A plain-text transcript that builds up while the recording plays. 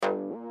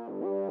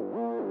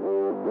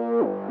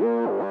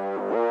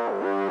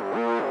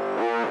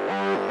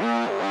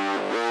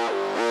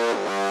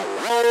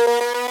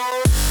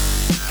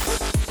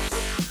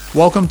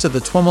Welcome to the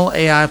TWIML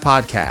AI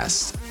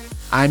Podcast.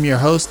 I'm your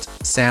host,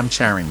 Sam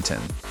Charrington.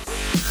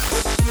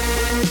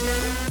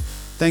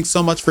 Thanks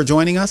so much for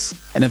joining us.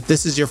 And if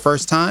this is your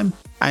first time,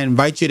 I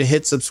invite you to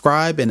hit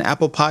subscribe in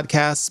Apple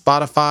Podcasts,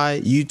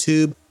 Spotify,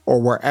 YouTube, or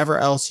wherever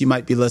else you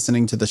might be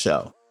listening to the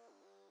show.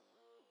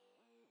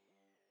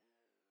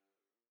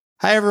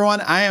 Hi,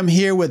 everyone. I am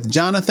here with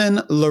Jonathan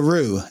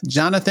LaRue.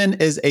 Jonathan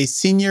is a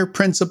senior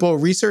principal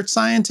research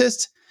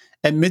scientist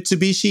at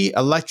Mitsubishi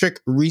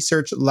Electric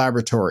Research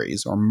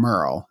Laboratories, or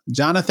MERL.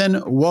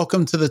 Jonathan,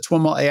 welcome to the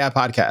TWIML AI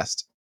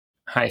Podcast.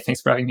 Hi,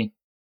 thanks for having me.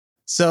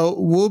 So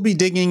we'll be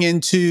digging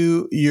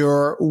into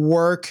your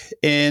work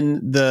in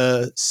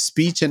the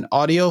speech and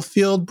audio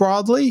field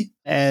broadly.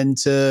 And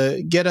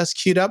to get us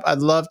queued up, I'd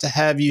love to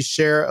have you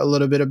share a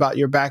little bit about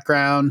your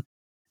background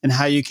and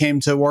how you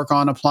came to work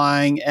on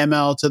applying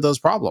ML to those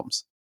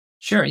problems.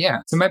 Sure,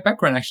 yeah. So my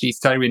background actually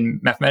started in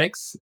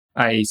mathematics.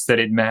 I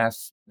studied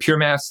math, pure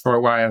maths for a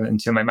while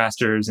until my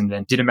master's, and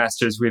then did a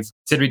master's with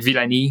Cedric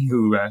Villani,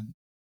 who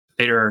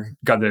later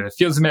got the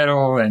Fields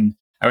Medal, and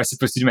I was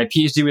supposed to do my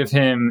PhD with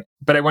him,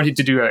 but I wanted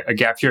to do a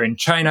gap year in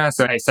China,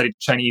 so I studied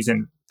Chinese,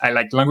 and I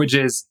like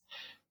languages.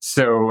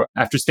 So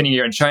after spending a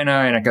year in China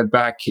and I got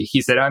back,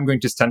 he said, I'm going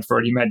to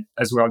Stanford. You might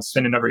as well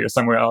spend another year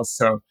somewhere else.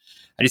 So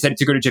I decided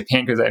to go to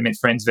Japan because I made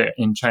friends there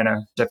in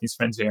China, Japanese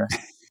friends there.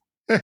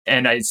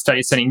 And I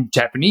started studying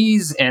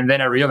Japanese. And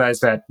then I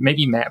realized that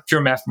maybe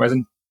pure math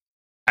wasn't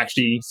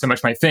actually so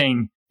much my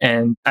thing.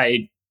 And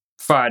I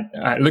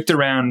looked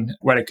around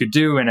what I could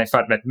do. And I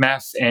thought that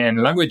math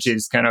and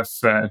languages kind of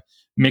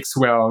mix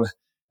well.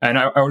 And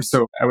I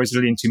was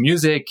really into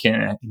music,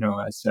 and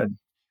I started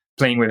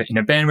playing in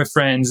a band with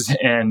friends.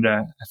 And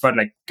I thought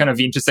like kind of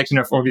the intersection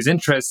of all these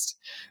interests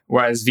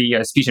was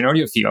the speech and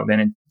audio field.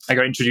 And I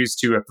got introduced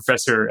to a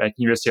professor at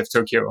University of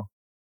Tokyo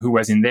who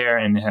was in there.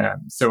 And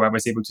so I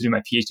was able to do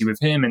my PhD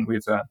with him and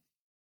with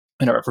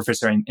another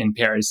professor in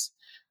Paris.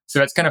 So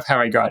that's kind of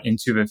how I got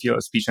into the field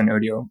of speech and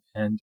audio,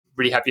 and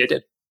really happy I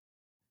did.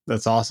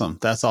 That's awesome.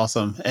 That's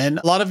awesome. And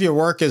a lot of your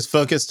work is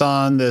focused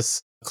on this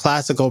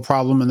classical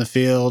problem in the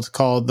field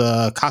called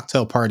the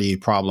cocktail party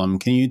problem.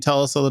 Can you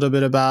tell us a little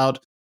bit about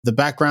the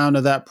background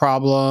of that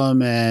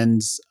problem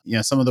and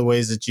some of the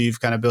ways that you've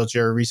kind of built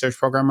your research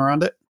program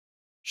around it?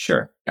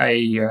 Sure.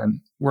 I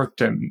worked,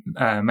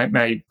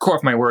 my core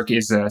of my work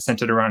is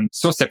centered around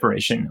source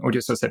separation, audio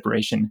source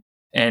separation.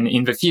 And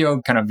in the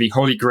field, kind of the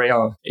holy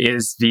grail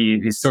is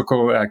the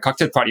so-called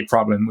cocktail party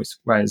problem, which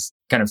was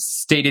kind of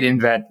stated in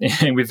that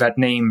with that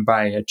name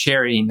by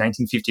Cherry in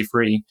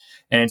 1953.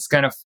 And it's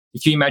kind of,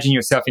 if you imagine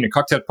yourself in a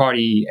cocktail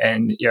party,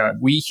 and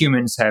we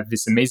humans have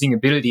this amazing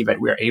ability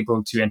that we're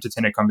able to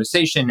entertain a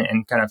conversation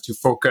and kind of to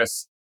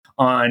focus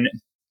on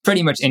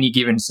pretty much any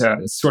given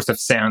source of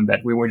sound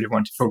that we would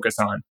want to focus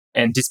on.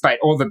 And despite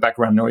all the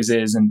background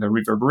noises and the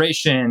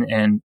reverberation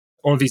and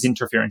all these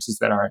interferences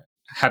that are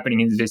happening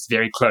in this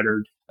very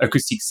cluttered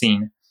acoustic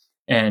scene.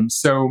 And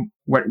so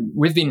what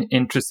we've been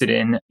interested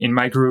in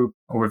my group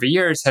over the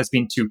years has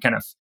been to kind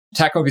of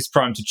tackle this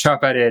problem, to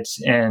chop at it.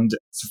 And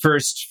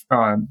first,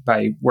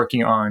 by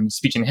working on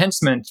speech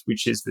enhancement,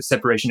 which is the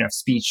separation of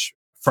speech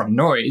from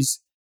noise.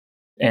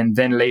 And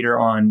then later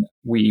on,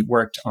 we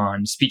worked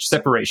on speech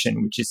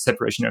separation, which is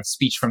separation of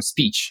speech from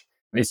speech.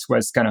 This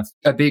was kind of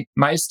a big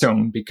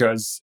milestone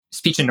because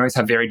speech and noise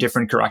have very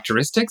different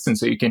characteristics. And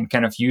so you can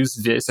kind of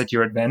use this at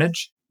your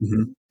advantage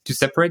to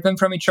separate them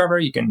from each other.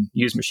 You can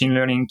use machine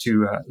learning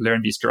to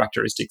learn these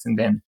characteristics and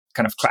then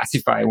kind of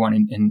classify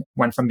one and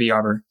one from the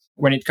other.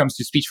 When it comes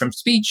to speech from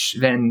speech,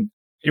 then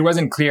it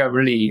wasn't clear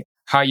really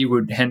how you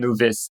would handle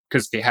this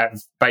because they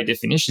have, by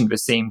definition, the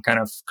same kind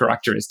of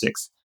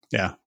characteristics.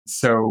 Yeah.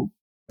 So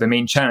the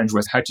main challenge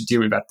was how to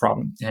deal with that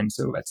problem. And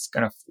so that's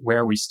kind of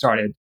where we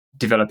started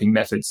developing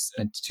methods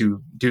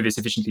to do this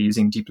efficiently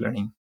using deep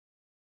learning.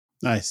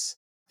 Nice.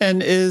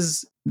 And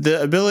is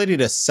the ability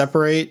to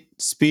separate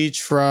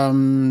speech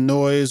from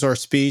noise or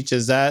speech,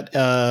 is that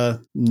a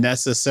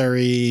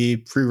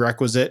necessary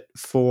prerequisite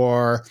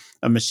for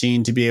a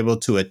machine to be able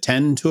to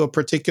attend to a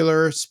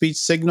particular speech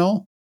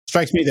signal?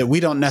 Strikes me that we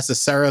don't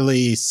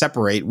necessarily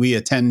separate, we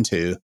attend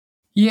to.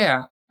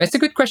 Yeah, that's a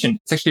good question.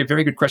 It's actually a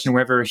very good question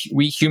whether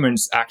we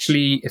humans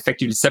actually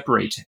effectively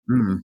separate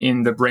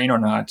in the brain or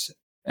not.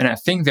 And I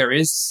think there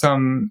is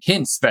some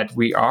hints that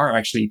we are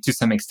actually, to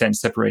some extent,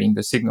 separating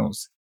the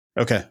signals.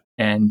 Okay.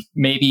 And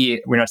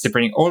maybe we're not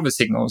separating all the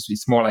signals.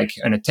 It's more like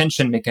an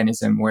attention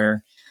mechanism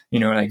where,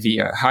 like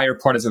the higher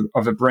parts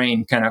of the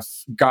brain kind of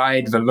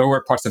guide the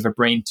lower parts of the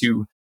brain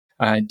to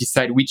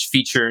decide which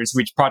features,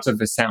 which parts of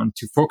the sound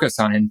to focus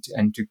on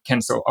and to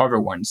cancel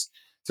other ones.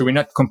 So we're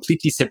not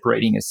completely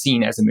separating a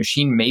scene as a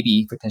machine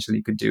maybe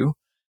potentially could do.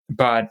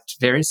 But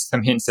there is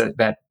some hints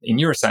that in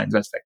neuroscience,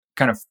 that's like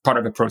kind of part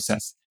of the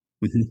process.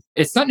 Mm-hmm.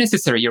 It's not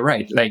necessary. You're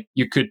right. Like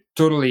you could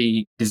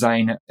totally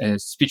design a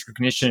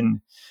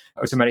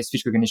automatic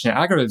speech recognition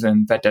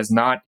algorithm that does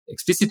not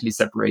explicitly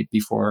separate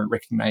before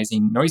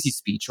recognizing noisy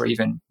speech or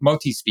even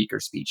multi-speaker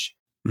speech.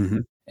 Mm-hmm.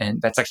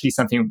 And that's actually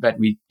something that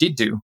we did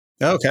do.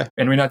 Okay.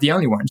 And we're not the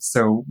only ones.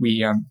 So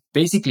we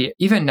basically,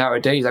 even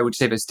nowadays, I would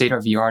say the state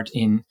of the art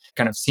in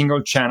kind of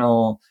single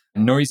channel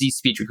noisy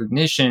speech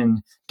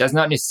recognition does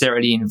not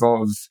necessarily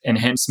involve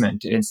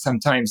enhancement. And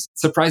sometimes,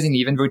 surprisingly,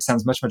 even though it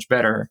sounds much, much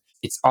better,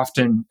 it's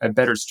often a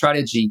better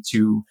strategy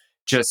to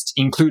just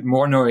include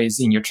more noise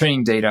in your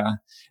training data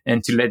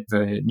and to let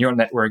the neural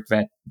network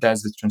that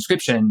does the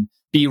transcription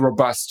be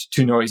robust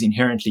to noise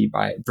inherently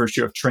by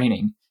virtue of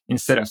training,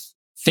 instead of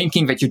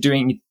thinking that you're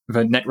doing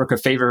the network a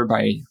favor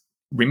by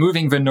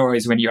removing the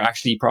noise when you're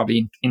actually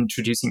probably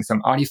introducing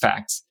some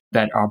artifacts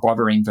that are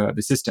bothering the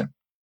system.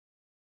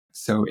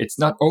 So it's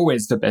not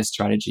always the best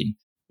strategy.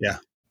 Yeah.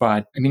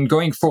 But I mean,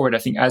 going forward, I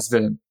think as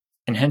the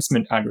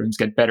enhancement algorithms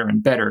get better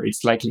and better,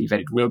 it's likely that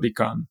it will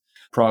become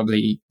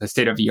probably the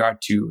state of the art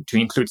to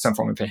include some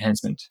form of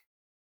enhancement.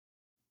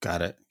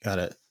 Got it. Got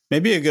it.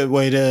 Maybe a good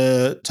way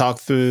to talk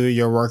through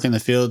your work in the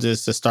field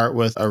is to start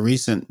with a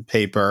recent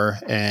paper.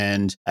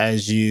 And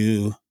as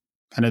you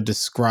kind of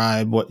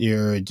describe what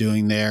you're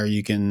doing there,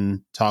 you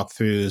can talk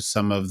through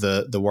some of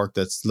the work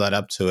that's led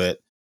up to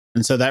it.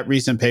 And so that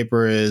recent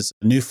paper is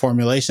a new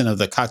formulation of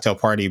the cocktail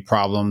party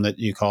problem that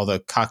you call the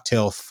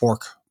cocktail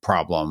fork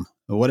problem.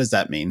 What does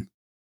that mean?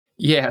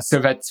 Yeah, so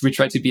we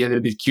try to be a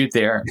little bit cute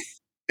there.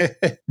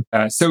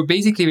 So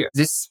basically,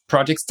 this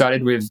project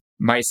started with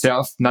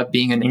myself not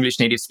being an English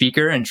native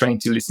speaker and trying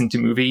to listen to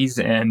movies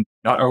and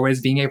not always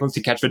being able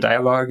to catch the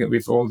dialogue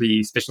with all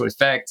the special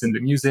effects and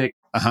the music.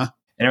 Uh-huh.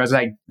 And I was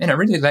like, man, I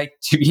really like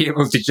to be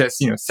able to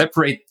just,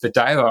 separate the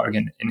dialogue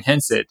and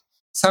enhance it.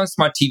 Some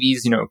smart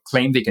TVs,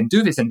 claim they can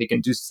do this and they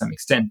can do to some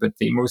extent, but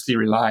they mostly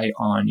rely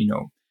on,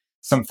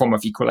 some form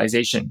of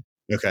equalization.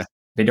 Okay.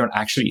 They don't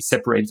actually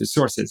separate the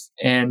sources.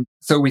 And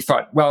so we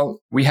thought, well,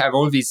 we have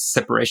all these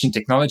separation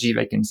technology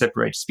that can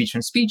separate speech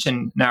from speech.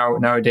 And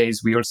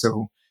nowadays we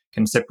also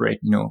can separate,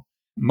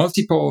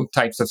 multiple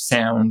types of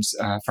sounds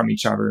from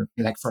each other,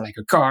 like for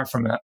a car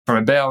from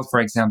a bell, for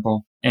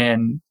example.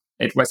 And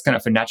it was kind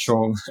of a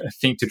natural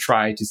thing to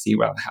try to see,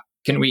 well, how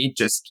can we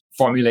just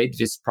formulate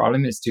this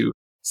problem as to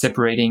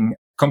separating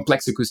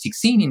complex acoustic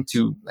scene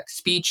into like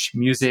speech,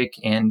 music,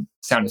 and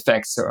sound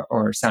effects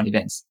or sound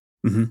events.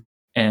 Mm-hmm.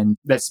 And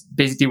that's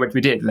basically what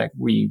we did. Like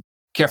we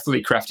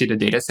carefully crafted a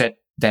data set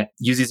that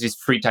uses these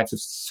three types of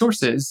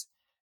sources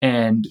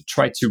and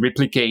tried to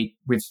replicate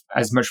with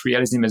as much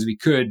realism as we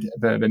could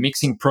the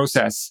mixing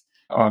process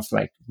of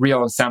like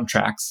real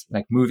soundtracks,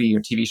 like movie or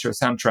TV show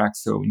soundtracks.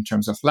 So in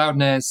terms of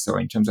loudness or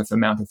in terms of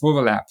amount of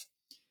overlap,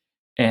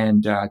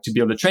 and to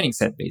build a training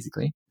set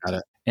basically. Got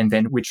it. And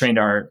then we trained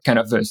our kind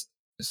of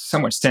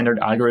somewhat standard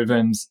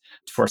algorithms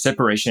for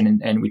separation,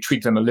 and we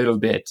tweaked them a little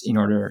bit in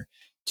order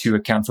to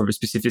account for the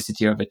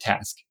specificity of a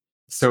task.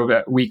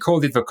 So we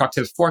called it the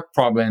cocktail fork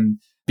problem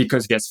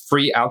because it has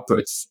three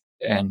outputs,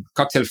 and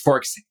cocktail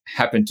forks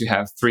happen to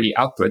have three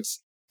outputs,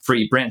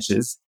 three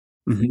branches.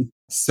 Mm-hmm.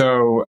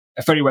 So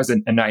I thought it was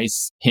a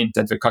nice hint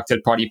at the cocktail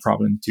party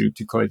problem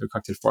to call it the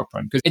cocktail fork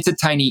problem, because it's a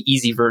tiny,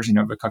 easy version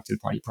of the cocktail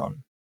party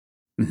problem.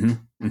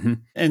 Mm-hmm. Mm-hmm.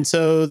 And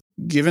so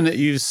given that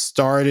you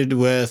started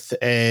with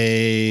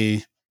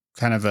a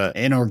kind of an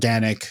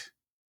inorganic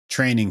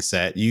training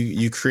set,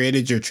 you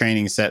created your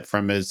training set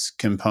from its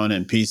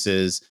component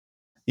pieces,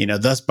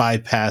 thus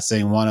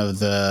bypassing one of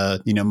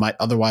the, might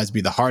otherwise be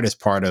the hardest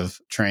part of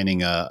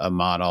training a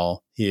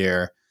model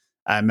here.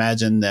 I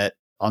imagine that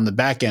on the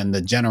back end,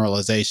 the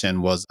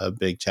generalization was a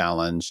big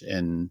challenge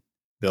in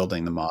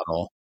building the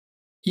model.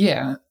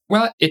 Yeah.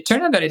 Well, it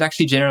turned out that it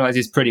actually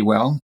generalizes pretty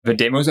well. The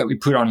demos that we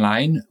put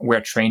online were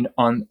trained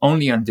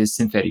only on this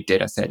synthetic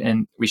data set.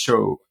 And we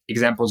show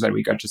examples that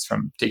we got just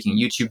from taking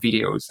YouTube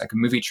videos, like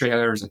movie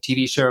trailers or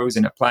TV shows,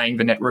 and applying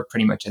the network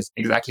pretty much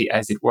exactly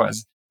as it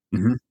was.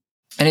 Mm-hmm.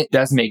 And it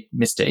does make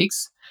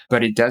mistakes,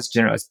 but it does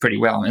generalize pretty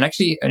well. And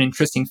actually, an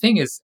interesting thing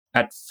is,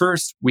 at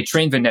first, we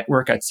trained the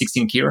network at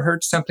 16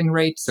 kilohertz sampling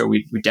rate. So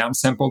we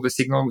downsampled the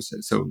signal,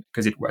 so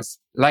because it was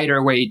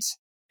lighter weight,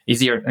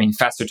 easier,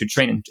 faster to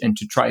train and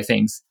to try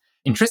things.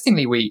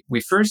 Interestingly, we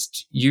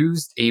first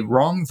used a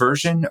wrong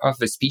version of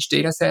the speech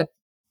data set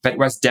that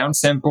was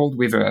downsampled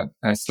with a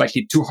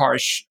slightly too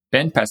harsh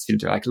bandpass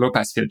filter, like low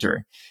pass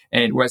filter.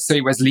 And it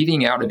was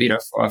leaving out a bit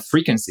of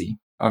frequency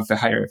of the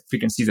higher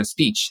frequencies of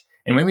speech.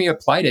 And when we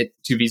applied it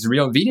to these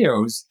real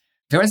videos,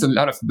 there was a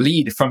lot of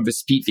bleed from the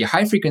speech, the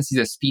high frequencies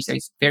of speech.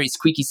 It's very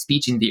squeaky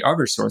speech in the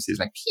other sources,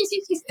 like,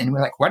 and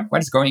we're like, what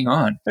is going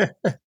on?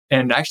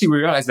 And actually, we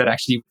realized that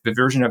the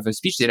version of the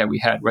speech data we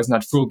had was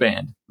not full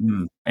band.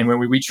 Mm. And when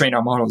we retrained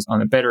our models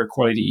on a better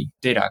quality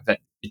data, that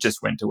it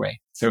just went away.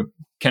 So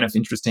kind of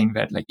interesting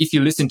that like if you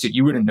listen to it,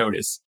 you wouldn't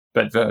notice,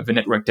 but the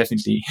network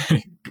definitely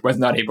was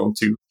not able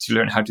to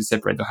learn how to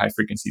separate the high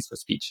frequencies for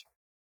speech.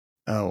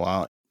 Oh,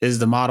 wow. Is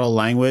the model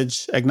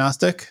language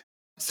agnostic?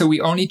 So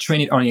we only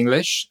train it on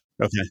English.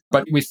 Okay.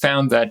 But we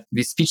found that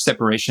the speech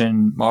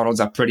separation models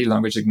are pretty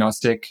language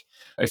agnostic.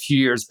 A few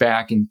years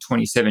back in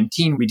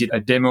 2017, we did a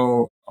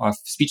demo of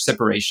speech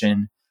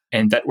separation,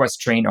 and that was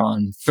trained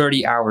on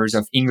 30 hours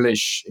of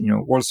English,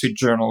 Wall Street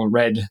Journal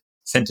read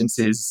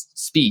sentences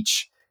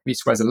speech.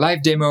 This was a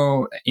live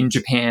demo in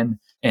Japan,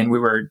 and we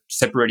were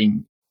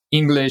separating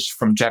English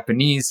from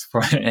Japanese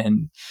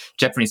and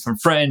Japanese from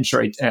French,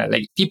 or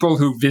like people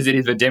who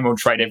visited the demo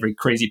tried every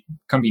crazy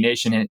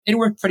combination, and it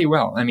worked pretty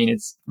well. I mean,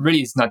 it's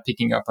not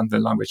picking up on the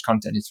language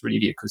content. It's really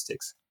the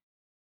acoustics.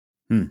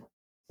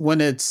 When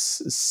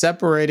it's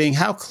separating,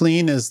 how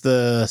clean is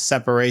the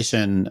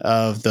separation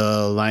of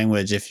the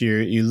language? If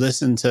you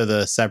listen to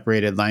the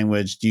separated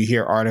language, do you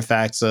hear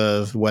artifacts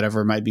of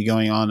whatever might be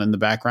going on in the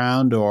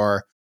background,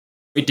 or?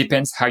 It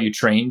depends how you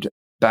trained.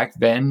 Back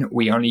then,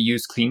 we only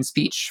used clean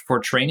speech for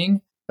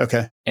training.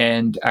 Okay.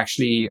 And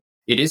actually,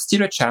 it is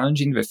still a challenge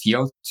in the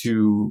field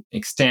to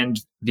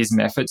extend these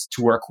methods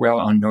to work well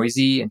on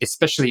noisy,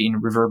 especially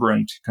in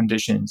reverberant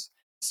conditions.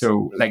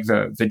 So like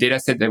the data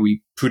set that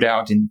we put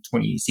out in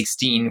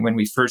 2016, when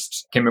we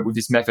first came up with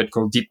this method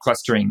called deep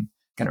clustering,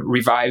 kind of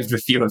revived the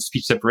field of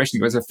speech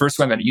separation. It was the first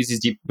one that uses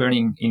deep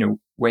learning in a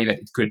way that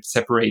it could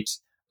separate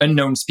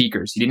unknown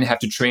speakers. You didn't have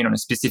to train on a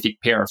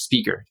specific pair of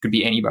speaker. It could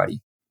be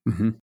anybody.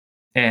 Mm-hmm.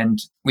 And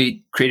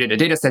we created a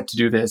data set to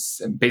do this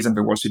based on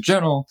the Wall Street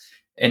Journal.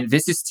 And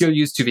this is still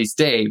used to this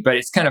day, but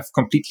it's kind of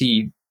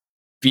completely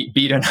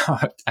beaten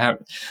out.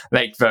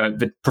 Like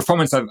the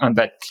performance on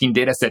that clean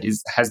data set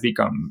has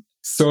become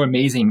so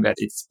amazing that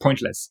it's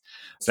pointless.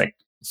 It's like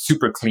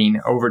super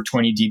clean, over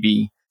 20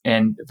 dB.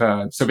 And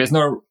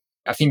so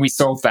I think we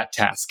solved that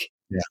task.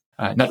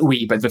 Yeah. Not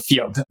we, but the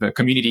field, the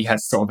community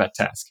has solved that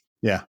task.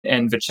 Yeah.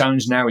 And the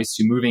challenge now is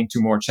to moving to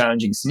more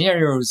challenging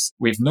scenarios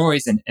with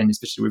noise and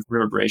especially with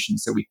reverberation.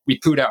 So we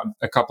put out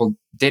a couple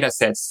data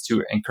sets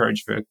to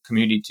encourage the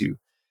community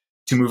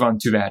to move on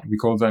to that. We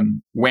call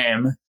them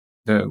WAM,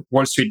 the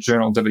Wall Street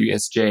Journal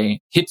WSJ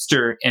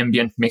Hipster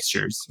Ambient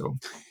Mixtures. So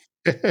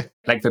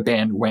like the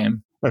band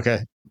Wham.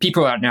 Okay.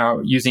 People are now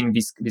using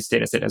this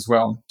data set as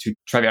well to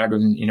try the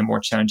algorithm in a more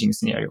challenging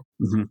scenario.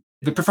 Mm-hmm.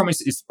 The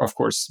performance is, of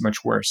course,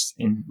 much worse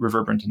in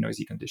reverberant and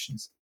noisy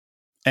conditions.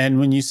 And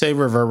when you say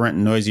reverberant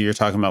and noisy, you're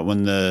talking about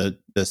when the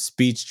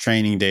speech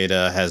training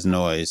data has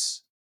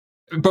noise.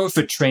 Both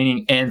the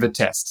training and the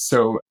test.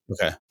 So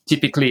okay.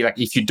 Typically, like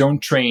if you don't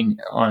train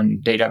on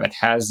data that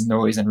has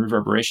noise and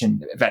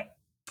reverberation, that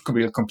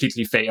will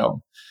completely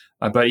fail.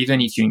 But even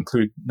if you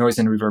include noise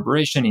and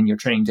reverberation in your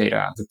training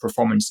data, the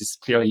performance is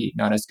clearly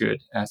not as good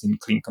as in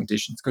clean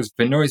conditions, because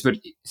the noise, but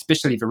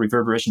especially the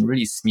reverberation,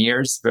 really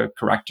smears the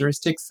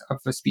characteristics of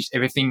the speech.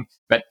 Everything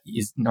that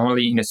is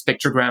normally in a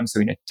spectrogram,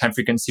 so in a time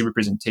frequency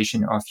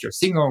representation of your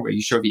signal, where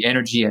you show the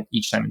energy at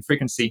each time and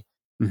frequency.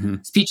 Mm-hmm.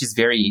 Speech is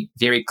very,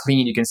 very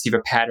clean. You can see the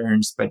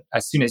patterns, but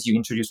as soon as you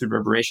introduce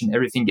reverberation,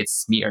 everything gets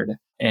smeared.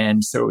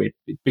 And so it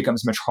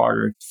becomes much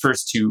harder for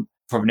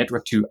the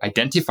network to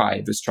identify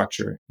the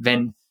structure.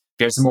 Then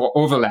there's more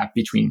overlap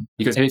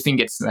because everything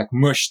gets like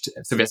mushed.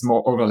 So there's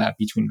more overlap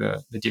between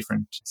the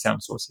different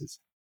sound sources.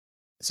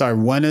 Sorry,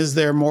 when is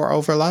there more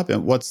overlap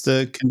and what's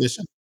the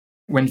condition?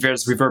 When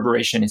there's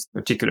reverberation in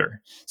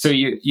particular. So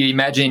you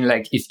imagine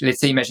like,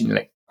 imagine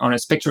like on a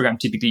spectrogram,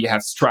 typically you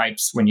have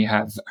stripes when you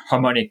have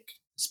harmonic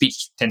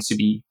speech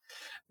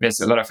there's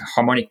a lot of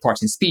harmonic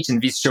parts in speech,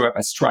 and these show up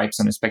as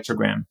stripes on a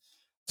spectrogram.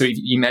 So if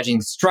you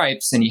imagine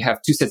stripes and you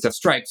have two sets of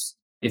stripes,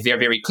 if they're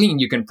very clean,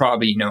 you can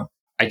probably,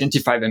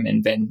 identify them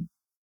and then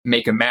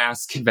make a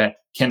mask that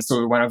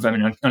cancels one of them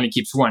and only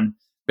keeps one.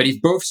 But if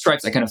both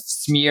stripes are kind of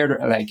smeared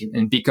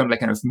and become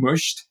like kind of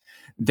mushed,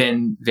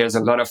 then there's a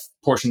lot of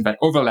portions that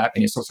overlap,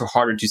 and it's also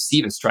harder to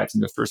see the stripes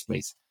in the first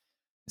place.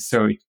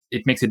 So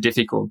it makes it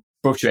difficult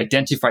both to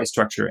identify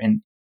structure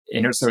and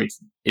also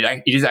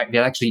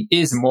there actually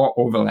is more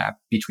overlap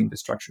between the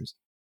structures.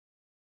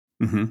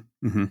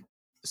 Mm-hmm. Mm-hmm.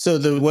 So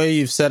the way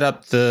you've set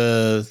up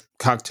the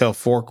cocktail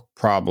fork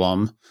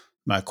problem,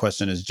 my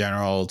question is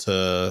general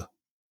to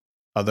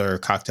other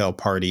cocktail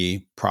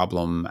party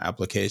problem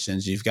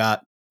applications. You've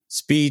got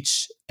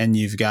speech and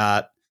you've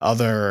got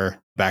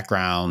other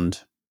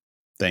background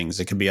things.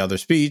 It could be other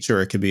speech,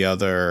 or it could be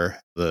the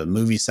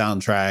movie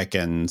soundtrack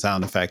and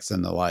sound effects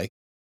and the like.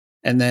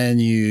 And then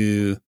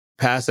you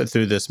pass it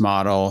through this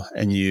model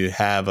and you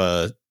have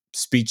a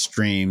speech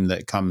stream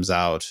that comes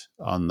out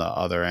on the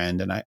other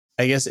end. And I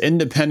guess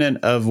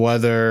independent of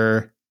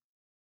whether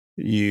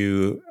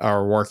you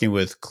are working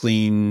with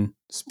clean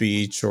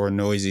speech or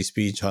noisy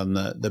speech on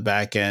the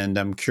back end,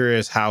 I'm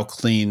curious how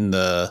clean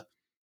the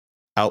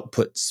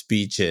output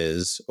speech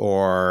is.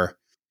 Or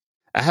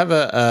I have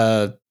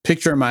a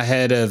picture in my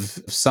head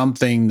of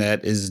something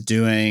that is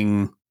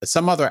doing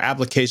some other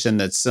application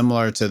that's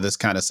similar to this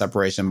kind of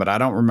separation, but I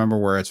don't remember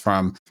where it's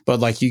from.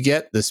 But like you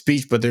get the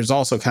speech, but there's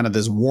also kind of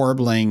this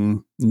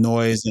warbling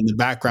noise in the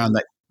background.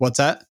 What's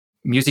that?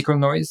 Musical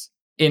noise.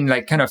 In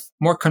like kind of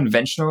more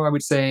conventional, I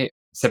would say,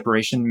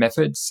 separation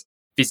methods,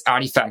 these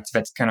artifacts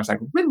that's kind of like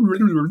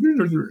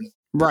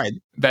right,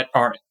 that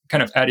are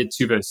kind of added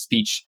to the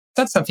speech.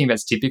 That's something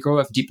that's typical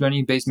of deep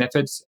learning based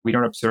methods. We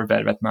don't observe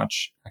that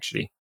much,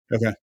 actually.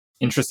 Okay.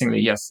 Interestingly,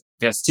 yes,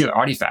 there's still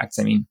artifacts.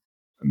 I mean,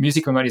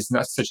 musical noise is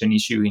not such an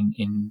issue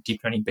in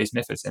deep learning based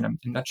methods, and I'm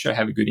not sure I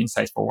have a good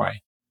insight for why.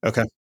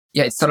 Okay.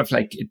 Yeah, it's sort of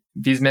like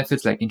these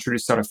methods like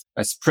introduce sort of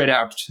a spread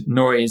out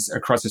noise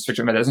across the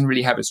spectrum that doesn't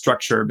really have a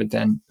structure, but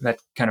then that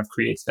kind of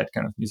creates that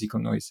kind of musical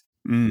noise.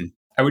 Mm.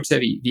 I would say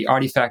the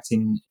artifacts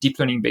in deep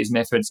learning based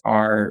methods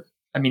are,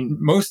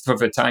 most of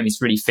the time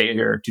it's really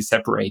failure to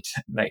separate.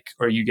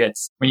 Or you get,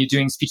 when you're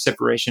doing speech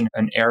separation,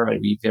 an error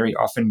that we very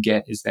often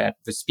get is that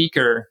the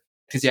speaker,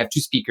 because you have two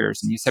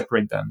speakers and you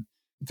separate them,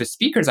 the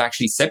speakers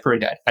actually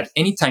separate at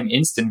any time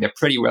instant, they're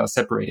pretty well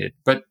separated.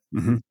 But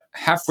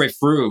halfway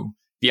through,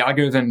 the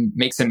algorithm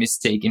makes a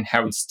mistake in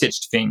how it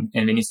stitched things,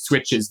 and then it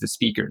switches the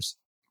speakers.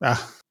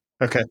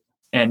 Okay.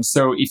 And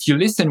so if you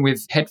listen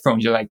with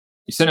headphones, you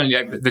suddenly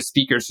the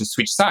speakers to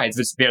switch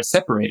sides, they're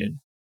separated.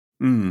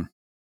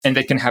 And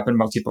that can happen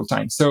multiple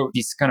times. So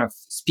this kind of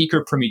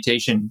speaker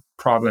permutation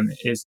problem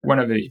is one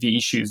of the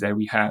issues that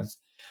we have,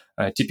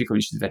 typical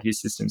issues that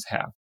these systems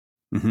have.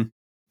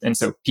 And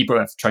so people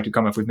have tried to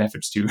come up with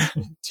methods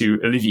to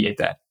alleviate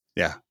that.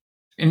 Yeah.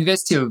 And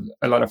there's still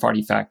a lot of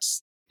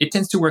artifacts. It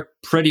tends to work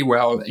pretty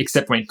well,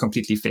 except when it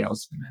completely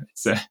fails.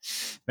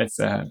 That's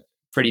a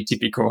pretty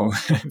typical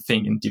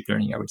thing in deep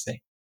learning, I would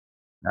say.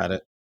 Got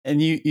it.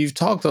 And you've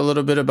talked a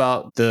little bit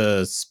about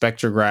the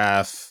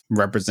spectrograph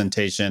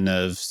representation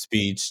of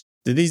speech.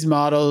 Do these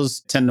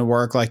models tend to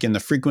work like in the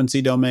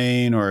frequency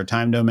domain or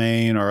time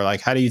domain, or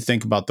like how do you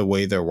think about the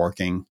way they're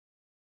working?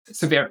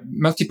 So there are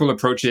multiple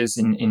approaches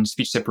in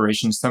speech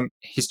separation.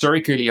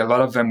 Historically, a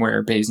lot of them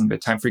were based in the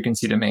time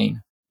frequency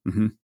domain.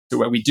 So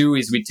what we do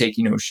is we take,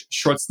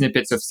 short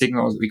snippets of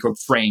signals we call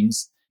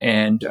frames.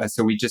 And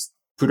so we just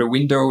put a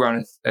window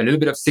on a little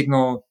bit of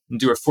signal and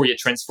do a Fourier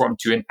transform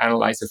to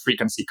analyze the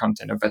frequency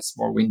content of that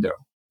small window.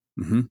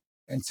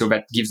 And so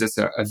that gives us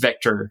a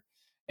vector.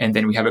 And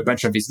then we have a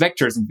bunch of these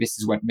vectors, and this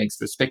is what makes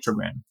the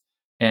spectrogram.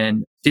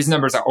 And these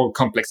numbers are all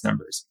complex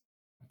numbers.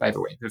 By the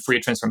way, the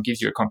Fourier transform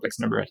gives you a complex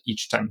number at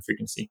each time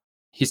frequency.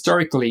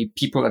 Historically,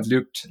 people have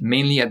looked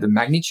mainly at the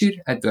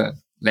magnitude, at the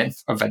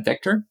length of that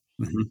vector,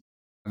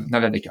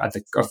 not at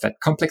of that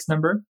complex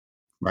number.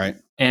 Right.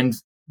 And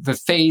the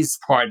phase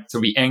part, so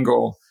the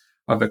angle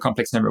of the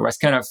complex number, was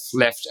kind of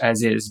left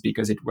as is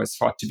because it was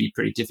thought to be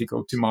pretty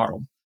difficult to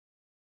model.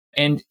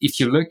 And if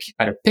you look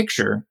at a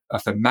picture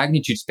of a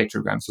magnitude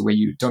spectrogram, so where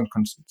you don't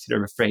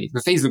consider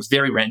the phase looks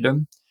very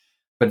random,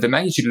 but the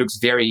magnitude looks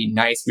very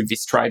nice with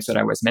these stripes that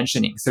I was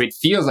mentioning. So it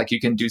feels like you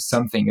can do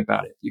something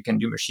about it. You can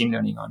do machine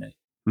learning on it.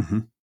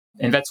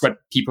 And that's what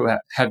people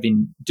have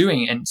been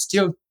doing. And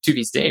still to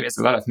this day, there's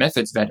a lot of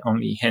methods that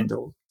only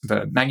handle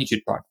the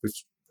magnitude part,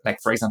 which,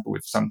 for example,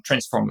 with some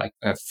transform, like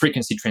a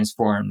frequency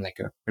transform, like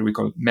what we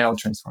call MEL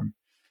transform,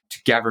 to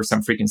gather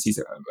some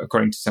frequencies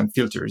according to some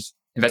filters.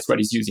 And that's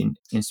what is used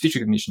in speech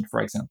recognition,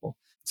 for example.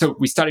 So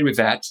we started with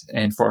that.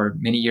 And for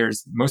many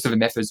years, most of the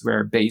methods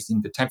were based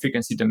in the time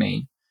frequency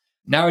domain.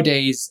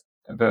 Nowadays,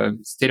 the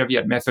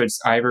state-of-the-art methods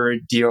either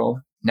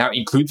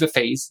include the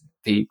phase,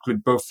 they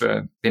include both,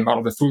 they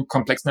model the full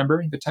complex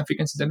number in the time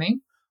frequency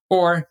domain,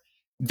 or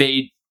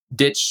they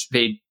do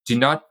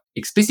not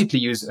explicitly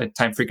use a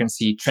time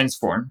frequency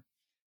transform.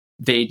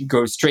 They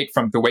go straight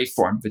from the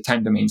waveform, the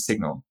time domain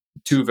signal,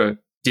 to the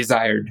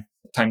desired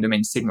time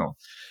domain signal.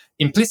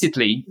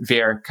 Implicitly,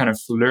 they're kind of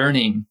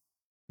learning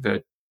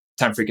the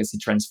time frequency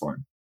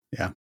transform.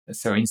 Yeah.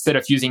 So instead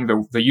of using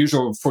the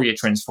usual Fourier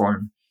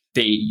transform,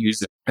 they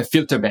use a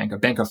filter bank, a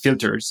bank of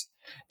filters,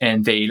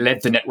 and they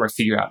let the network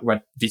figure out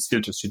what these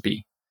filters should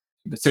be.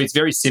 So it's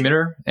very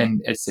similar,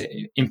 and it's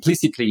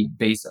implicitly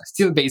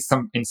still based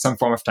in some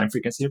form of time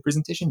frequency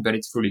representation, but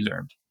it's fully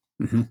learned.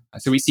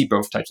 So we see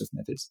both types of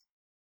methods.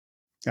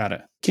 Got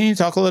it. Can you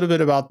talk a little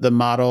bit about the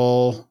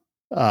model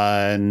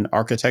and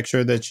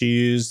architecture that you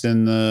used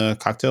in the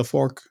cocktail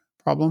fork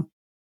problem?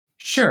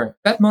 Sure.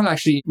 That model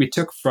actually we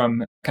took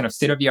from kind of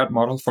state-of-the-art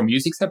model for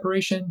music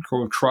separation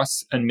called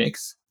Cross and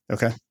Mix.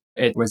 Okay.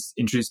 It was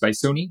introduced by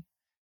Sony.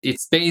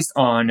 It's based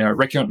on a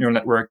recurrent neural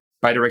network,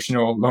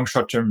 bidirectional long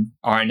short-term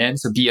RNN,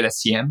 so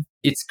BLSTM.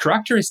 Its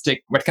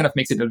characteristic, what kind of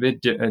makes it a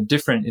bit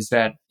different, is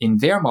that in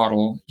their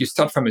model, you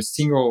start from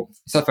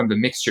the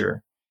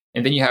mixture,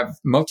 and then you have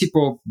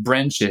multiple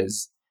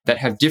branches that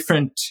have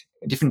different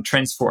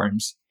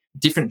transforms,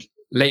 different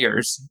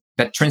layers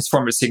that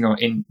transform the signal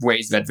in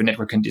ways that the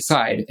network can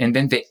decide, and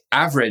then they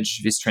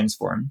average this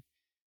transform.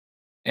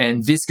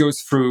 And this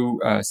goes through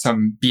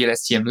some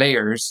BLSTM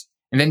layers,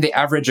 and then they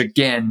average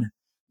again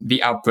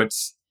the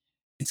outputs.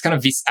 It's kind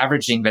of this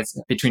averaging that's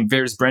between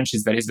various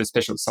branches that is the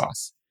special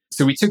sauce.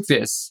 So we took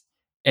this,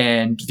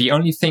 and the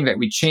only thing that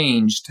we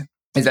changed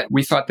is that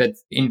we thought that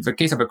in the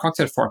case of a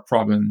cocktail fork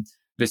problem,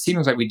 the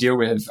signals that we deal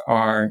with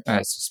are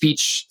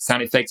speech,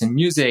 sound effects, and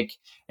music,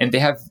 and they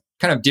have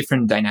kind of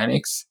different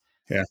dynamics.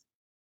 Yeah.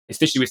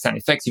 Especially with sound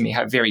effects, you may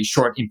have very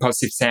short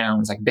impulsive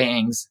sounds like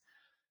bangs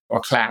or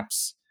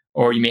claps,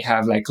 or you may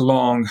have like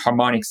long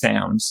harmonic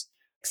sounds,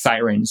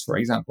 sirens, for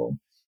example.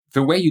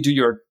 The way you do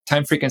your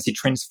time frequency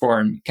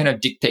transform kind of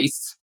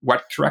dictates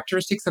what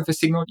characteristics of the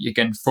signal you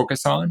can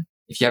focus on.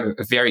 If you have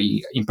a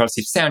very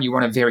impulsive sound, you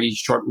want a very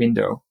short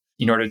window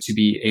in order to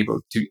be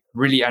able to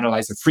really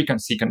analyze the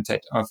frequency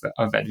content of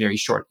that very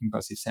short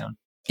impulsive sound.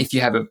 If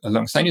you have a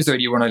long sinusoid,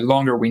 you want a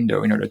longer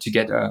window in order to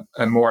get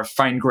a more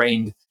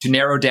fine-grained, to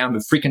narrow down the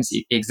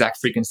frequency, exact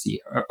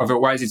frequency.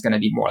 Otherwise, it's going to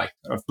be more like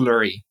a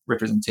blurry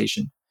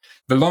representation.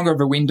 the longer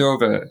the window,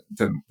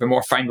 the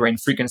more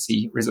fine-grained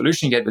frequency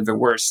resolution you get, but the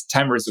worse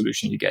time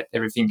resolution you get.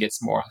 Everything gets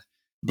more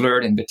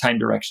blurred in the time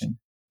direction,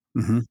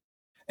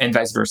 and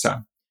vice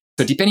versa.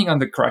 So depending on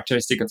the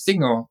characteristic of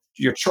signal,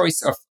 your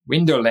choice of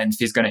window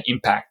length is going to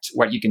impact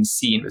what you can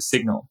see in the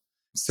signal.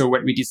 So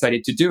what we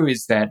decided to do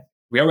is that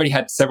we already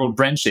had several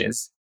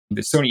branches in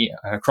the Sony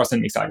cross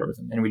and mix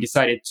algorithm, and we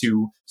decided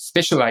to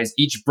specialize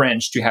each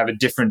branch to have a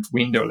different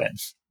window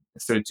length.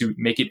 So to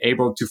make it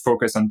able to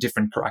focus on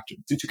different characters,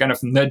 to kind of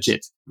nudge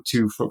it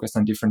to focus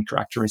on different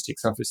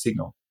characteristics of the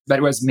signal.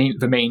 That was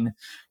the main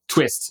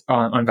twist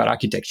on that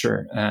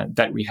architecture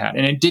that we had.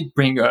 And it did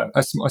bring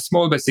a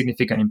small but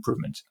significant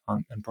improvement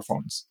on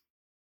performance.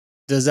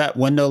 Does that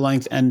window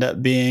length end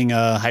up being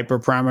a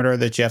hyperparameter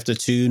that you have to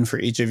tune for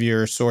each of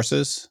your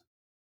sources?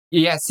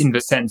 Yes, in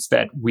the sense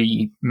that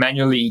we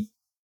manually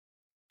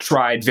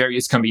tried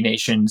various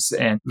combinations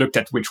and looked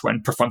at which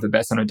one performed the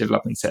best on a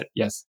development set.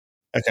 Yes.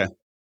 Okay.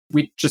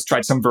 We just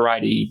tried some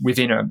variety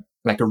within a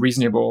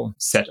reasonable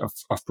set of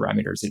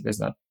parameters. There's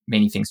not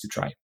many things to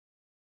try.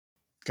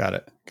 Got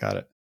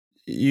it.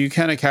 You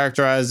kind of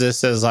characterize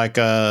this as like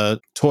a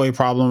toy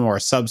problem or a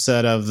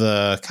subset of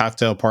the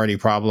cocktail party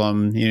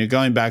problem.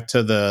 Going back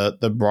to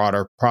the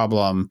broader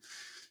problem,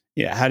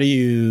 how do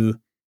you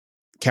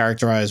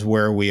characterize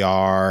where we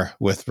are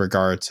with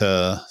regard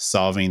to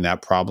solving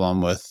that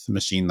problem with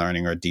machine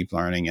learning or deep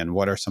learning? And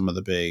what are some of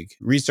the big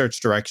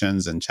research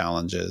directions and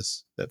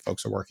challenges that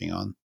folks are working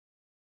on?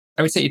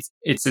 I would say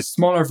it's a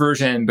smaller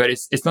version, but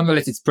it's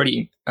nonetheless,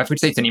 I would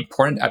say it's an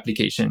important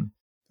application.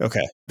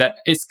 Okay. That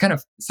it's kind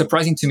of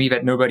surprising to me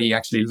that nobody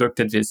actually looked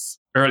at this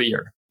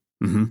earlier,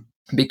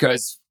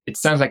 because it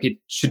sounds like it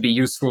should be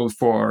useful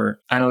for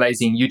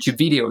analyzing YouTube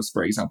videos,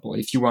 for example.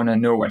 If you want to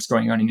know what's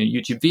going on in a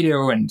YouTube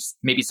video, and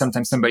maybe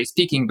sometimes somebody's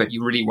speaking, but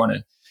you really want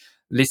to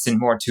listen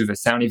more to the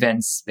sound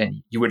events,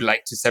 then you would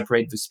like to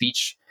separate the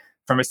speech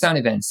from the sound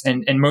events.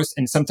 And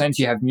sometimes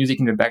you have music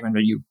in the background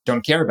that you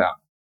don't care about.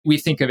 We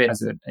think of it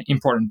as an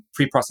important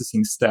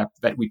pre-processing step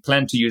that we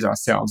plan to use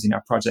ourselves in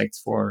our project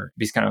for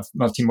this kind of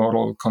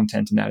multimodal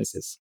content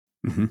analysis.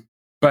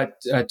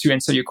 But to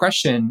answer your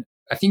question,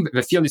 I think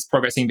the field is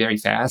progressing very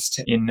fast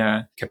in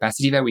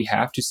capacity that we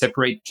have to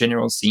separate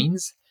general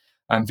scenes.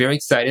 I'm very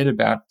excited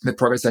about the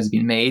progress that's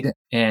been made.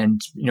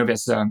 And,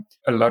 there's a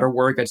lot of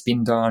work that's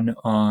been done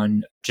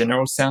on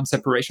general sound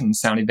separation and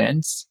sound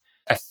events.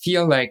 I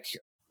feel like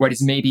what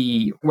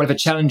the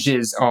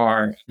challenges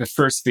are,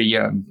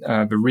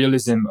 the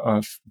realism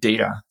of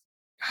data.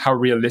 How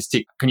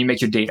realistic can you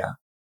make your data?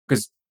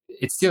 Because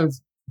it's still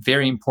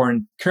very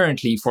important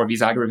currently for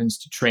these algorithms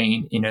to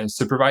train in a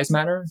supervised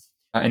manner.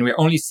 And we're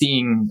only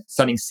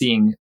starting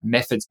seeing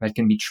methods that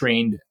can be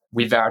trained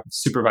without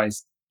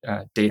supervised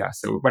data.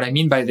 So what I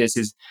mean by this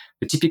is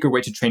the typical way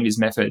to train these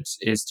methods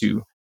is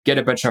to get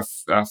a bunch of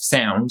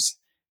sounds,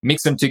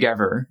 mix them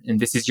together,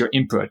 and this is your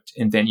input.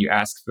 And then you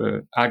ask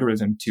the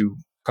algorithm to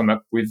come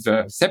up with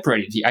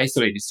the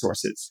isolated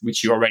sources,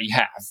 which you already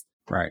have.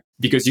 Right.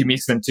 Because you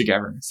mix them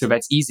together. So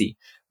that's easy.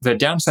 The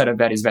downside of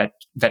that is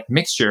that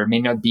mixture may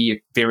not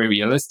be very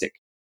realistic.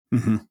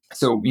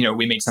 So,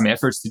 we made some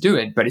efforts to do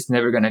it, but it's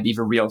never going to be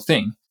the real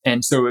thing.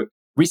 And so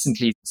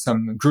recently,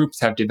 some groups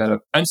have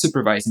developed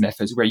unsupervised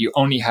methods where you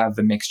only have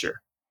the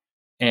mixture.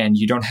 And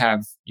you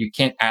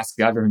can't ask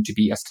the algorithm to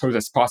be as close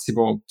as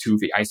possible to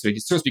the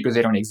isolated source because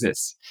they don't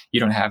exist. You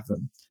don't have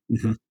them.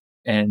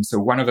 And so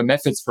one of the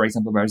methods, for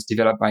example, was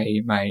developed by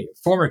my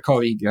former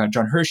colleague,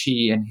 John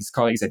Hershey, and his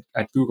colleagues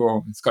at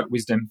Google, Scott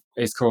Wisdom,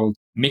 is called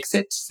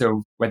Mixit.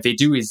 So what they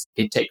do is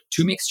they take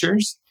two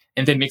mixtures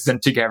and they mix them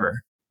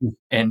together.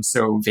 And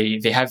so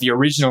they have the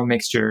original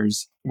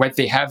mixtures. What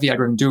they have the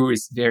algorithm do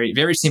is very,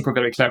 very simple,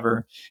 very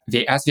clever.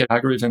 They ask the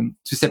algorithm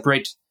to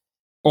separate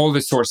all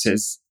the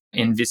sources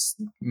in this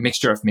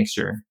mixture of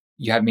mixture.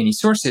 You have many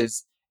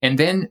sources, and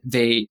then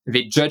they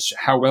judge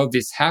how well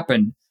this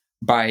happened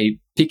by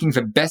picking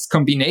the best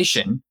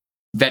combination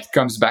that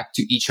comes back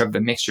to each of the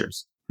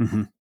mixtures.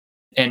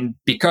 And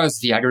because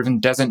the algorithm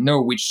doesn't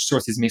know which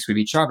sources mix with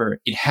each other,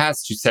 it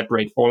has to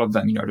separate all of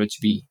them in order to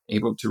be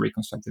able to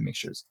reconstruct the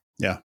mixtures.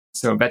 Yeah.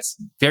 So that's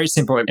very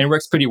simple and it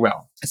works pretty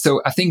well. So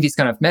I think these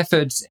kind of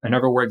methods,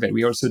 another work that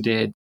we also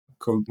did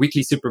called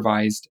weakly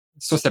supervised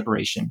source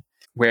separation,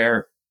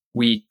 where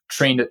we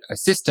trained a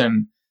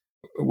system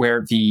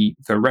where the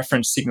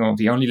reference signal,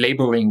 the only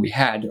labeling we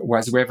had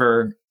was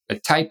whether a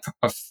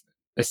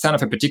sound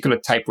of a particular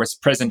type was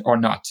present or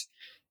not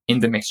in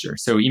the mixture.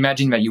 So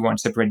imagine that you want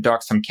to separate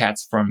dogs from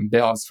cats, from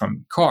bells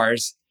from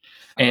cars,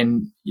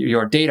 and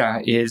your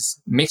data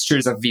is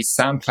mixtures of these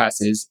sound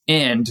classes,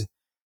 and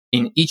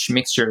in each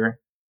mixture,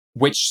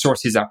 which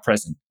sources are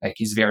present. Like,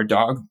 is there a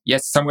dog?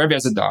 Yes, somewhere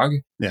there's a dog.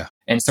 Yeah.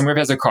 And somewhere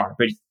there's a car,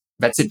 but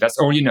that's it. That's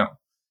all you know.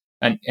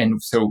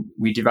 And so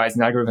we devised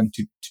an algorithm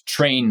to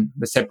train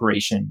the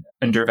separation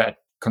under that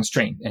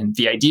constraint. And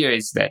the idea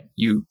is that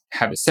you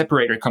have a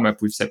separator come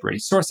up with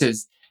separated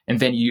sources, and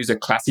then you use a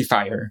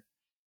classifier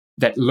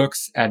that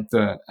looks at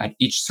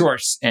each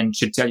source and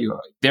should tell you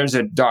there's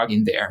a dog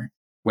in there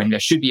when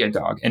there should be a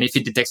dog. And if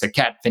it detects a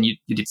cat, then you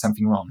did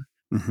something wrong.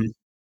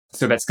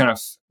 So that's kind of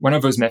one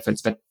of those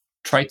methods that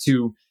try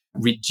to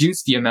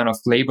reduce the amount of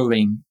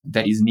labeling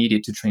that is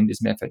needed to train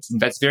these methods. And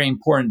that's very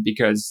important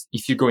because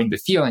if you go in the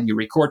field and you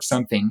record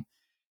something,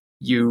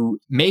 you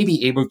may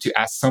be able to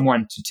ask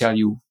someone to tell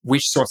you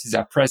which sources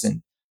are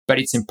present, but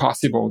it's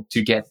impossible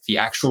to get the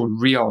actual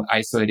real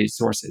isolated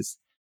sources.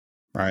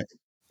 Right.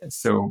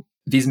 So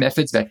these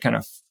methods that kind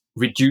of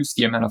reduce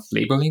the amount of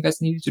labeling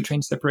that's needed to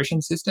train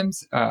separation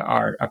systems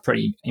are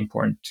pretty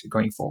important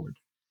going forward.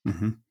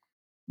 Mm-hmm.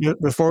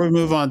 Before we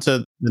move on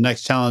to the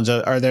next challenge,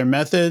 are there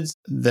methods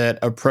that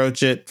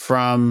approach it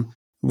from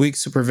weak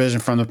supervision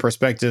from the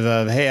perspective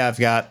of, hey, I've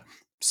got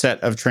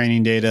set of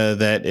training data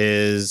that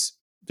is,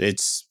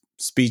 it's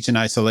speech in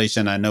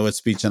isolation. I know it's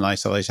speech in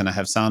isolation. I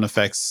have sound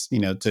effects,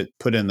 to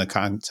put in the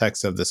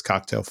context of this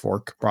cocktail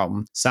fork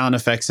problem. Sound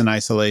effects in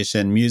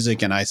isolation,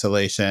 music in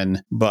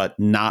isolation, but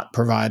not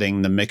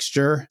providing the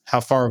mixture. How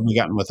far have we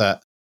gotten with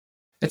that?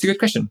 That's a good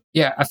question.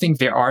 Yeah, I think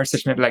there are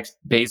such methods like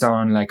based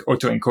on like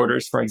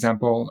autoencoders, for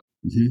example.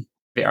 Mm-hmm.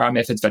 There are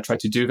methods that try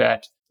to do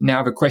that.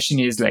 Now the question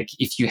is like,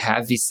 if you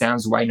have these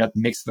sounds, why not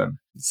mix them?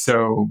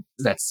 So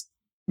that's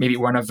maybe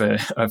one of a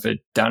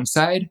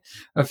downside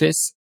of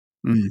this.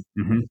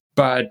 Mm-hmm.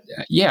 But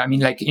yeah, I mean,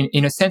 like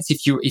in a sense,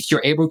 if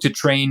you're able to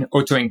train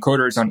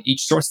autoencoders on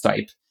each source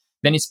type,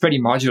 then it's pretty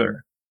modular.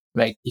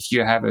 Like if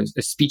you have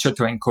a speech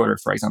autoencoder,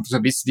 for example, so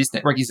this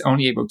network is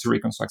only able to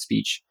reconstruct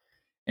speech,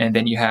 and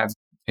then you have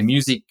a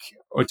music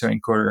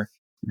autoencoder.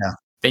 Yeah.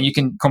 Then you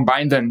can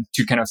combine them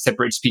to kind of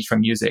separate speech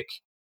from music.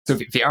 So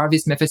there are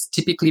these methods.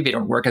 Typically, they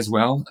don't work as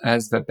well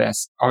as the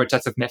best other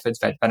types of methods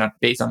that are not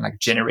based on like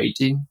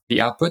generating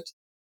the output.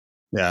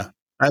 Yeah.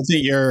 I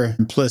think your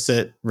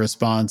implicit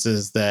response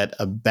is that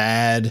a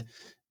bad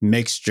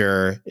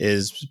mixture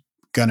is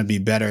going to be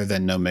better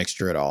than no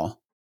mixture at all.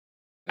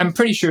 I'm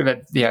pretty sure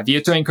that, the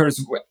autoencoders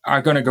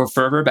are going to go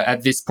further, but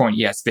at this point,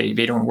 yes, they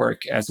don't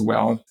work as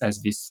well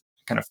as this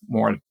kind of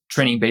more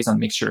training based on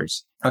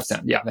mixtures of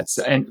sound. Yeah,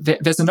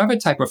 there's another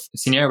type of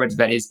scenario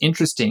that is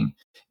interesting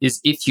is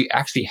if you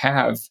actually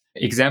have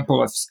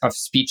example of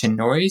speech and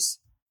noise,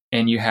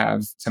 and you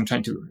have, so I'm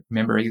trying to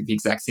remember the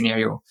exact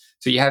scenario.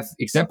 So you have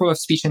example of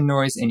speech and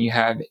noise, and you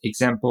have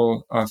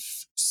example of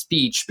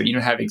speech, but you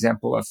don't have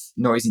example of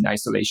noise in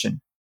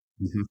isolation.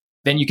 Mm-hmm.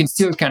 Then you can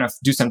still kind of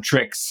do some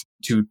tricks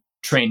to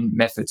train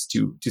methods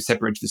to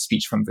separate the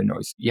speech from the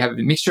noise. You have a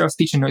mixture of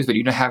speech and noise, but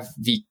you don't have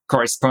the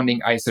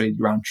corresponding isolated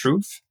ground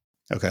truth.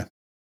 Okay.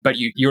 But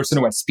you also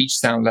know what speech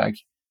sound like.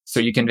 So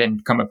you can then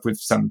come up with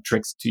some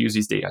tricks to use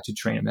this data to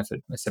train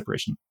a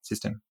separation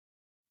system.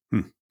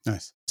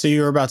 Nice. So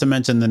you were about to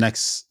mention the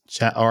next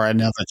or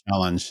another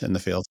challenge in the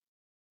field.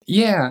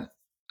 Yeah.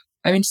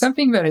 I mean,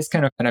 something that is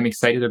kind of that I'm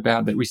excited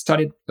about that we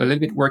started a little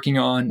bit working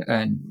on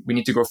and we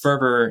need to go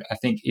further, I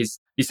think, is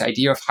this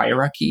idea of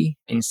hierarchy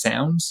in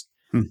sounds.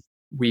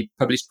 We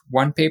published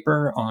one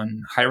paper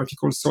on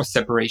hierarchical source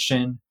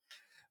separation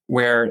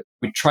where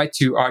we tried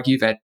to argue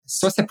that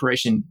source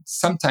separation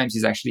sometimes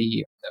is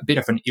actually a bit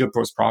of an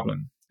ill-posed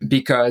problem.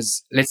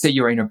 Because let's say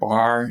you're in a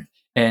bar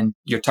and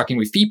you're talking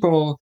with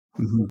people,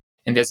 mm-hmm.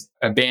 and there's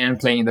a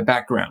band playing in the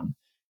background.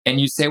 And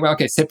you say, well,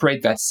 okay,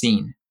 separate that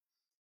scene.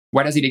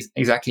 What does it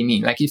exactly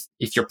mean? Like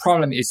if your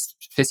problem is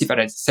specified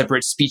as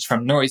separate speech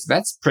from noise,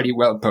 that's pretty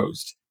well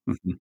posed.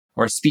 Mm-hmm.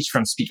 Or speech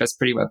from speech, that's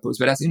pretty well posed.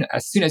 But as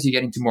soon as you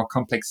get into more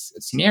complex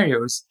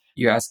scenarios,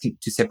 you ask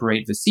to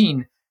separate the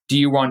scene. Do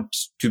you want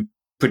to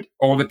put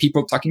all the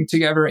people talking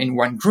together in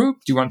one group?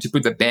 Do you want to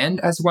put the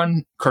band as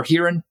one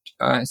coherent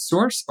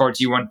source? Or do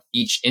you want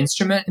each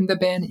instrument in the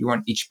band? You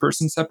want each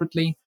person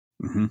separately?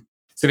 Mm-hmm.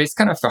 So there's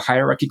kind of a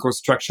hierarchical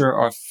structure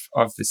of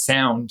the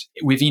sound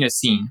within a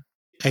scene.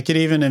 I could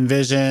even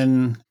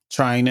envision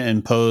trying to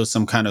impose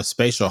some kind of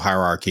spatial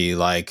hierarchy,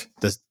 like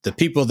the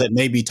people that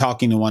may be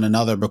talking to one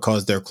another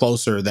because they're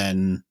closer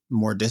than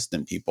more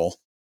distant people.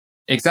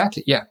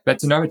 Exactly. Yeah,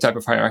 that's another type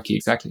of hierarchy.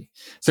 Exactly.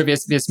 So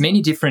there's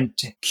many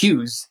different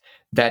cues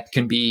that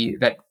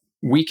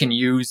we can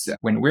use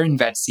when we're in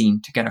that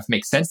scene to kind of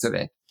make sense of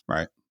it.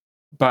 Right.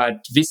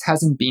 But this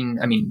hasn't been.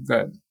 I mean,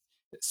 the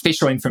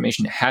spatial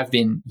information have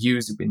been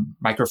used in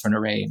microphone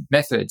array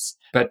methods,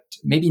 but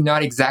maybe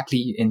not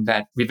exactly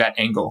with that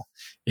angle,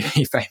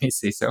 if I may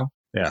say so.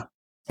 Yeah.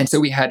 And so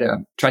we had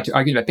tried to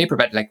argue in that paper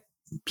that like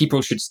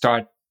people should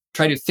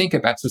try to think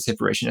about source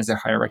separation as with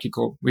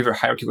a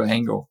hierarchical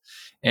angle.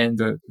 And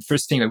the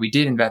first thing that we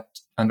did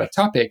on that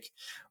topic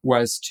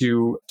was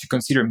to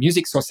consider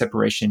music source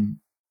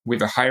separation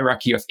with a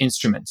hierarchy of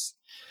instruments.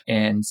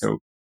 And so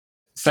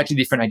slightly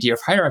different idea of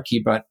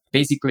hierarchy, but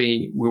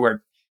basically we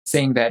were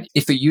saying that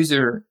if a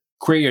user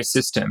query a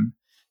system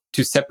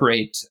to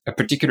separate a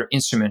particular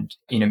instrument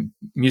in a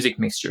music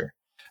mixture,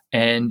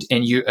 and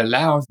you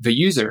allow the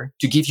user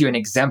to give you an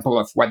example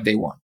of what they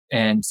want.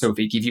 And so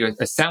they give you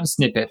a sound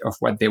snippet of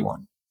what they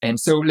want. And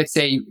so let's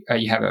say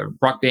you have a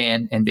rock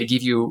band and they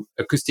give you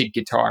acoustic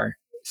guitar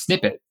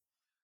snippet.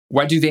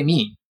 What do they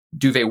mean?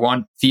 Do they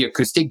want the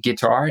acoustic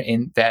guitar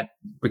in that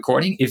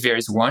recording, if there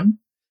is one,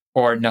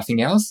 or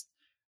nothing else?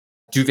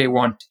 Do they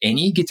want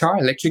any guitar,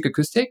 electric,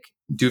 acoustic?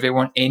 Do they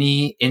want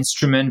any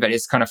instrument that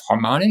is kind of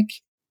harmonic?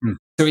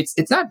 So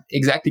it's not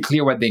exactly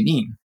clear what they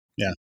mean.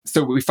 Yeah.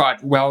 So we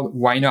thought, well,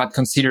 why not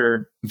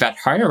consider that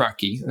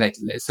hierarchy? Like,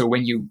 so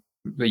when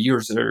the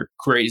user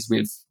queries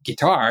with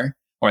guitar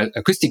or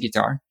acoustic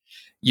guitar,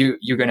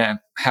 you're going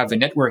to have a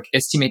network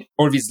estimate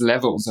all these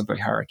levels of the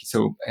hierarchy.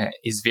 So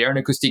is there an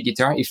acoustic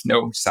guitar? If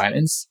no,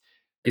 silence.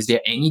 Is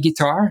there any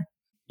guitar?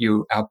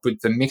 You output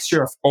the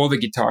mixture of all the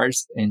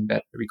guitars in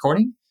that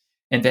recording.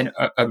 And then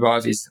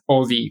above is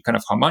all the kind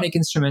of harmonic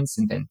instruments,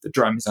 and then the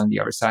drums on the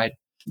other side.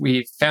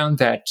 We found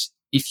that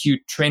if you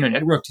train a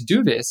network to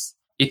do this,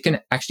 it can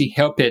actually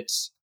help it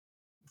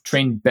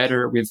train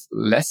better with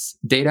less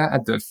data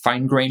at the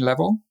fine grain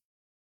level.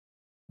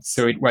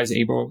 So it was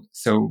able,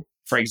 so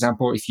for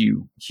example, if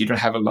you don't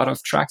have a lot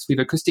of tracks with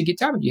acoustic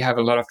guitar, but you have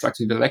a lot of tracks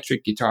with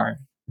electric guitar,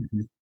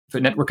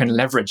 the network can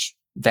leverage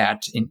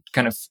that and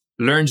kind of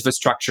learns the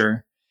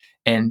structure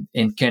and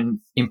can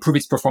improve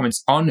its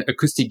performance on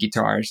acoustic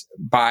guitars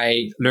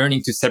by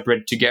learning to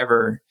separate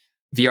together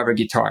the other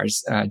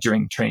guitars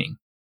during training.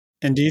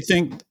 And do you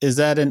think, is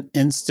that an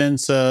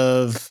instance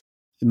of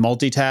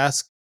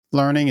multitask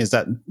learning? Is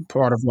that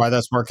part of why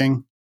that's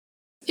working?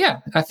 Yeah,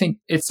 I think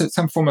it's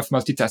some form of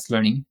multitask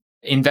learning.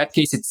 In that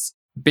case, it's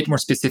a bit more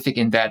specific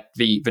in that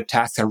the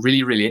tasks are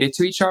really related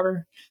to each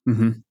other.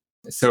 Mm-hmm.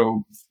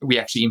 So we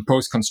actually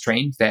impose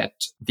constraint that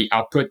the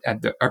output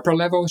at the upper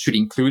level should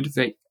include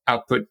the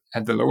output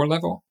at the lower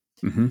level.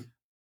 Mm-hmm.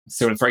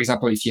 So, for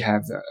example, if you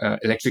have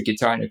electric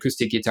guitar and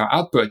acoustic guitar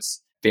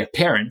outputs, they're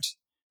parent.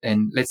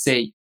 And let's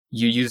say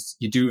you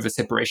do the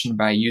separation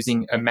by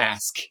using a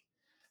mask.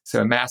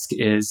 So a mask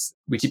is,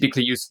 we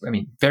typically use,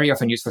 very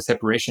often used for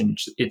separation.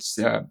 It's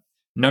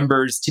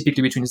numbers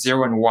typically between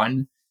 0 and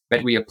 1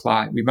 that we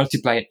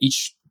multiply at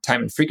each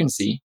time and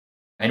frequency.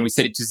 And we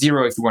set it to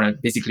 0 if we want to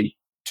basically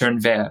turn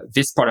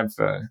this part of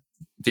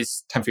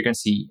this time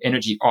frequency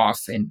energy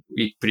off, and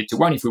we put it to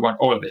 1 if we want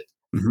all of it.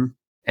 Mm-hmm.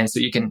 And so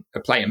you can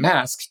apply a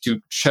mask to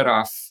shut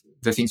off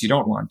the things you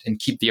don't want and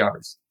keep the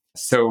others.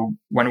 So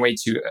one way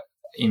to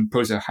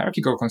impose a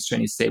hierarchical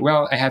constraint is say,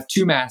 well, I have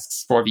 2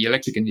 masks for the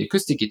electric and the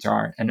acoustic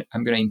guitar, and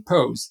I'm going to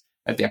impose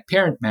that their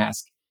parent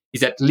mask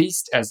is at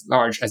least as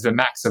large as the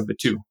max of the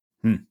 2.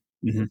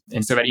 Mm-hmm.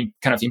 And so that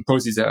kind of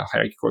imposes a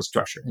hierarchical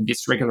structure. And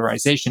this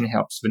regularization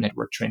helps the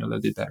network train a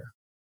little bit better.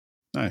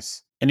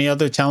 Nice. Any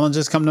other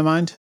challenges come to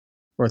mind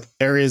or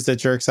areas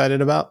that you're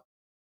excited about?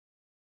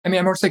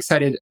 I'm also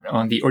excited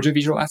on the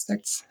audiovisual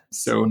aspects.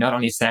 So not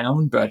only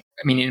sound, but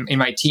in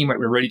my team, what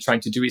we're really trying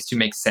to do is to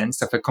make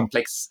sense of a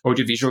complex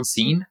audiovisual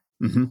scene.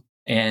 Mm-hmm.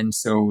 And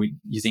so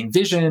using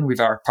vision with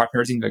our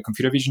partners in the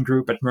computer vision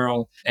group at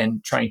Merle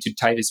and trying to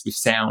tie this with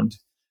sound.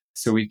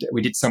 So we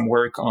did some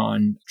work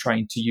on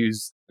trying to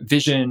use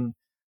vision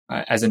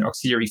as an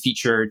auxiliary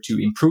feature to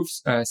improve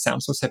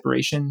sound source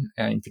separation,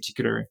 in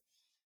particular,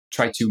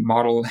 try to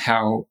model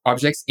how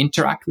objects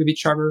interact with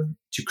each other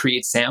to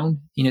create sound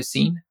in a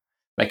scene.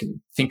 Like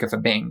think of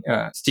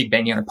a stick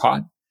banging on a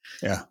pod.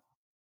 Yeah.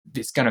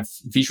 This kind of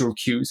visual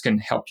cues can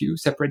help you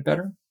separate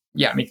better.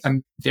 Yeah,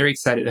 I'm very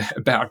excited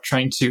about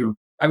trying to,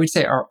 I would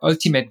say our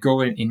ultimate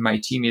goal in my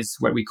team is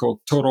what we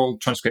call total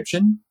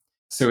transcription.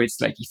 So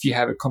it's like if you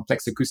have a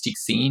complex acoustic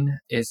scene,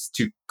 is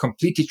to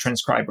completely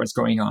transcribe what's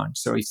going on.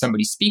 So if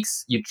somebody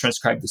speaks, you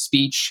transcribe the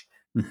speech.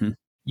 Mm-hmm.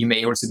 You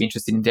may also be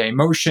interested in their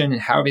emotion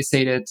and how they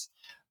say it.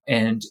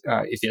 And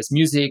if there's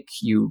music,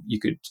 you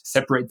could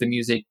separate the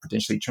music,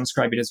 potentially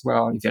transcribe it as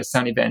well. If there's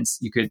sound events,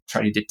 you could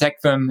try to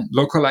detect them,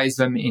 localize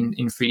them in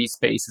 3D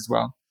space as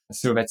well.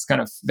 So that's kind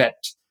of that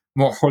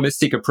more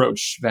holistic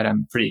approach that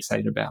I'm pretty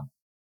excited about.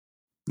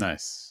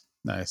 Nice.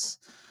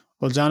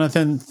 Well,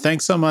 Jonathan,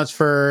 thanks so much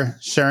for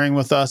sharing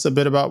with us a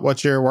bit about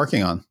what you're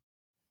working on.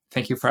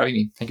 Thank you for having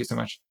me. Thank you so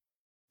much.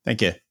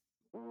 Thank you.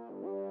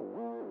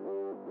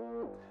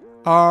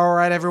 All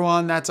right,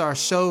 everyone, that's our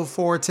show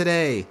for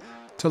today.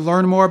 To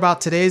learn more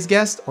about today's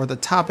guest or the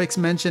topics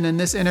mentioned in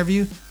this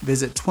interview,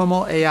 visit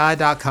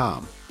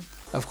twimlai.com.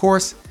 Of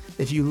course,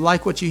 if you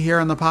like what you hear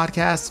on the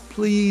podcast,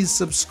 please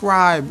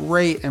subscribe,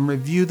 rate, and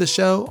review the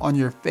show on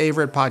your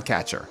favorite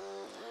podcatcher.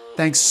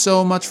 Thanks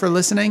so much for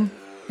listening,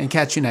 and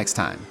catch you next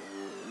time.